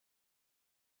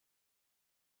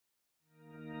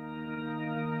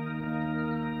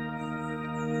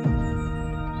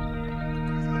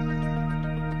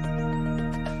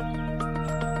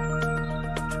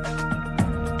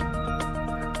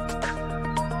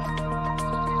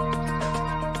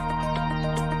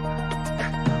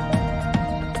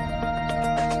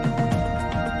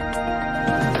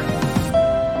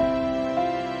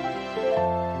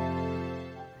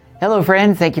Hello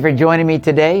friends, thank you for joining me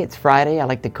today. It's Friday. I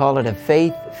like to call it a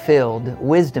faith-filled,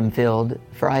 wisdom-filled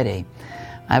Friday.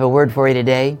 I have a word for you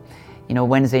today.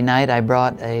 Wednesday night I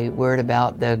brought a word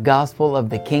about the gospel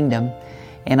of the kingdom,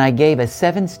 and I gave a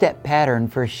 7-step pattern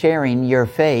for sharing your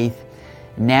faith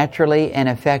naturally and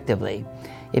effectively.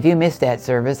 If you missed that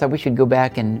service, I wish you'd go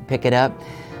back and pick it up.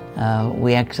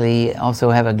 We actually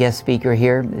also have a guest speaker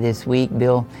here this week,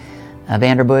 Bill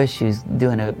Vanderbush, who's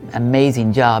doing an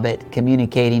amazing job at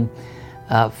communicating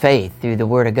faith through the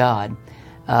Word of God.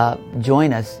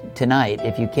 Join us tonight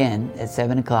if you can at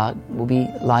 7 o'clock. We'll be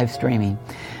live streaming.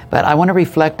 But I want to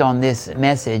reflect on this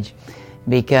message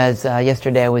because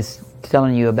yesterday I was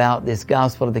telling you about this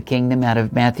gospel of the kingdom out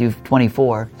of Matthew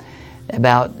 24,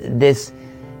 about this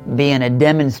being a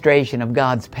demonstration of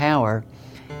God's power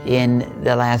in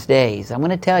the last days. I'm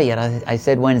going to tell you, I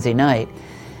said Wednesday night,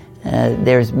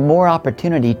 there's more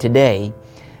opportunity today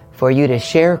for you to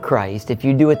share Christ if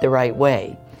you do it the right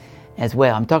way as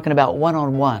well. I'm talking about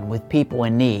one-on-one with people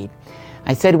in need.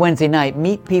 I said Wednesday night,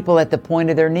 meet people at the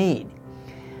point of their need.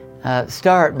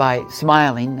 Start by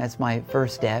smiling, that's my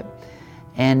first step,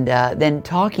 and then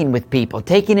talking with people,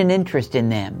 taking an interest in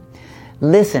them.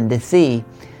 Listen to see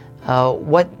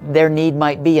what their need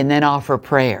might be, and then offer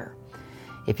prayer.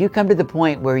 If you come to the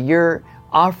point where you're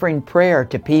offering prayer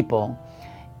to people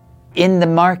in the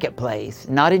marketplace,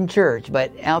 not in church,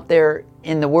 but out there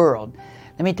in the world,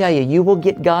 let me tell you, you will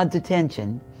get God's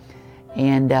attention.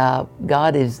 And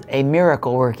God is a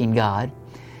miracle working God.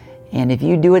 And if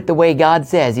you do it the way God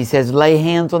says, He says, lay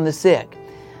hands on the sick.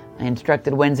 I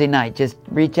instructed Wednesday night, just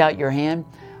reach out your hand,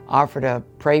 offer to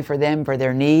pray for them for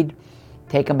their need.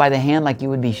 Take them by the hand like you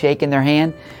would be shaking their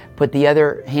hand. Put the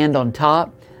other hand on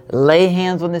top. Lay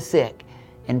hands on the sick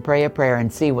and pray a prayer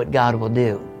and see what God will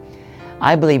do.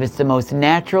 I believe it's the most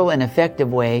natural and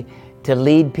effective way to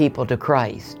lead people to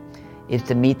Christ, is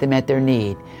to meet them at their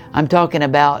need. I'm talking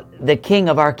about the King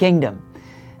of our kingdom,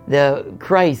 the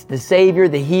Christ, the Savior,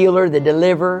 the healer, the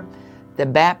deliverer, the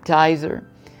baptizer,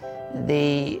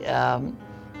 the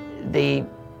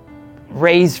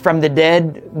raised from the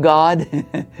dead God.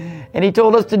 And He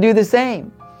told us to do the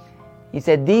same. He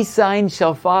said, these signs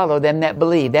shall follow them that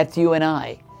believe. That's you and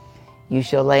I. You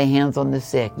shall lay hands on the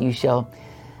sick. You shall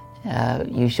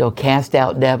cast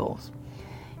out devils.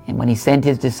 And when He sent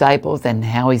His disciples and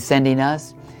how He's sending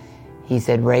us, He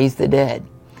said, raise the dead.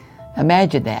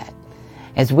 Imagine that.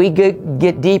 As we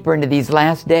get deeper into these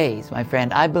last days, my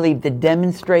friend, I believe the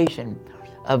demonstration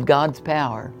of God's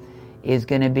power is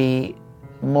going to be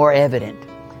more evident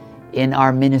in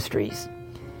our ministries.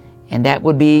 And that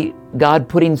would be God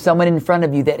putting someone in front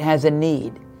of you that has a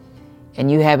need,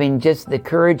 and you having just the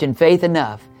courage and faith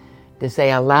enough to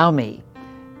say, allow me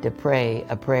to pray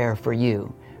a prayer for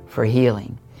you for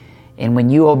healing. And when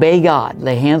you obey God,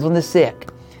 lay hands on the sick,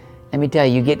 let me tell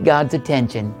you, you get God's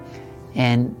attention,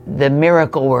 and the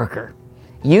miracle worker,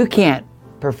 you can't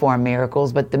perform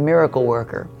miracles, but the miracle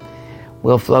worker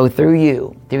will flow through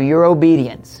you, through your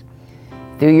obedience,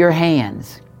 through your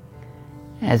hands,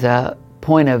 as a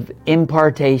point of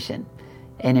impartation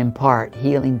and impart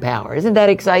healing power. Isn't that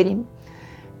exciting?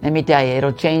 Let me tell you,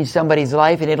 it'll change somebody's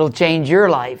life, and it'll change your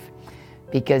life,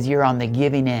 because you're on the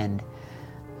giving end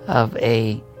of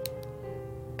a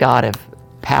God of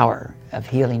power, of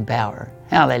healing power.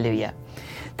 Hallelujah.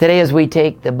 Today, as we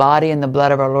take the body and the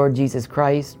blood of our Lord Jesus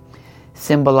Christ,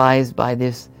 symbolized by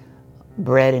this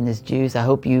bread and this juice, I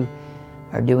hope you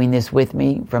are doing this with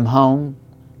me from home.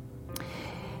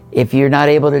 If you're not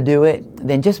able to do it,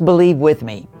 then just believe with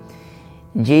me.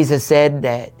 Jesus said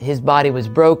that His body was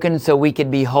broken so we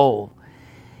could be whole.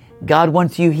 God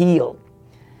wants you healed.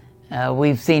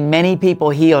 We've seen many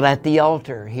people healed at the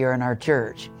altar here in our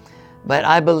church. But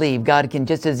I believe God can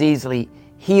just as easily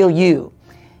heal you,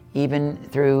 even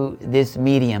through this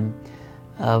medium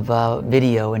of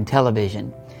video and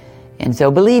television. And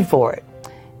so believe for it.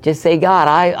 Just say, God,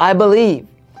 I believe.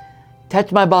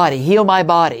 Touch my body, heal my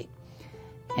body.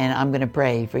 And I'm going to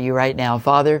pray for you right now.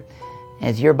 Father,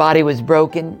 as your body was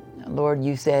broken, Lord,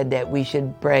 you said that we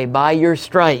should pray, by your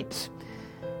stripes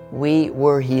we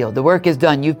were healed. The work is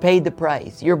done. You've paid the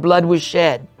price. Your blood was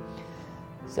shed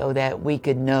so that we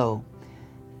could know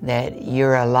that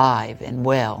you're alive and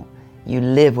well. You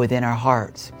live within our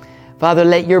hearts. Father,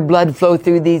 let your blood flow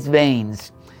through these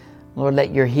veins. Lord,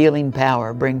 let your healing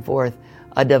power bring forth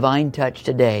a divine touch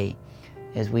today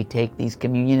as we take these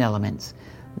communion elements,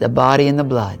 the body and the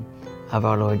blood of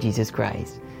our Lord Jesus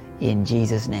Christ. In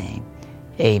Jesus' name,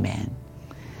 amen.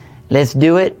 Let's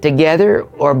do it together,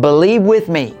 or believe with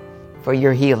me for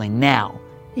your healing now,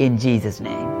 in Jesus'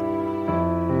 name.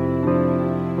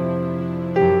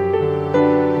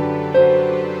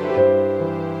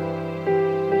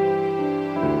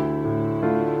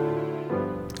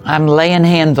 I'm laying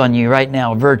hands on you right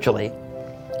now, virtually.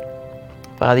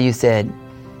 Father, you said,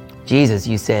 Jesus,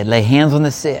 you said, lay hands on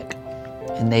the sick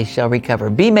and they shall recover.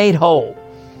 Be made whole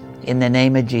in the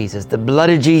name of Jesus. The blood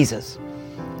of Jesus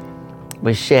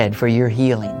was shed for your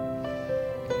healing,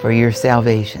 for your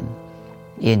salvation,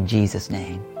 in Jesus'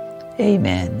 name.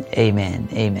 Amen, amen,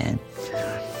 amen.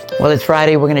 Well, it's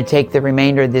Friday. We're going to take the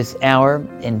remainder of this hour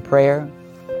in prayer.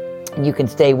 You can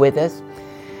stay with us.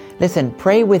 Listen,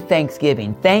 pray with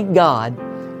thanksgiving. Thank God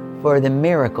for the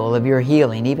miracle of your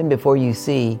healing, even before you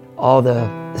see all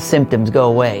the symptoms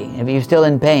go away. If you're still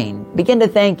in pain, begin to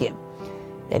thank Him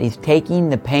that He's taking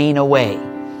the pain away.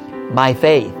 By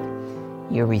faith,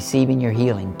 you're receiving your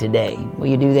healing today. Will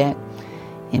you do that?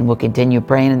 And we'll continue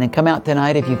praying. And then come out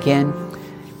tonight if you can,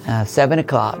 7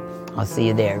 o'clock. I'll see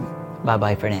you there.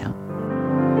 Bye-bye for now.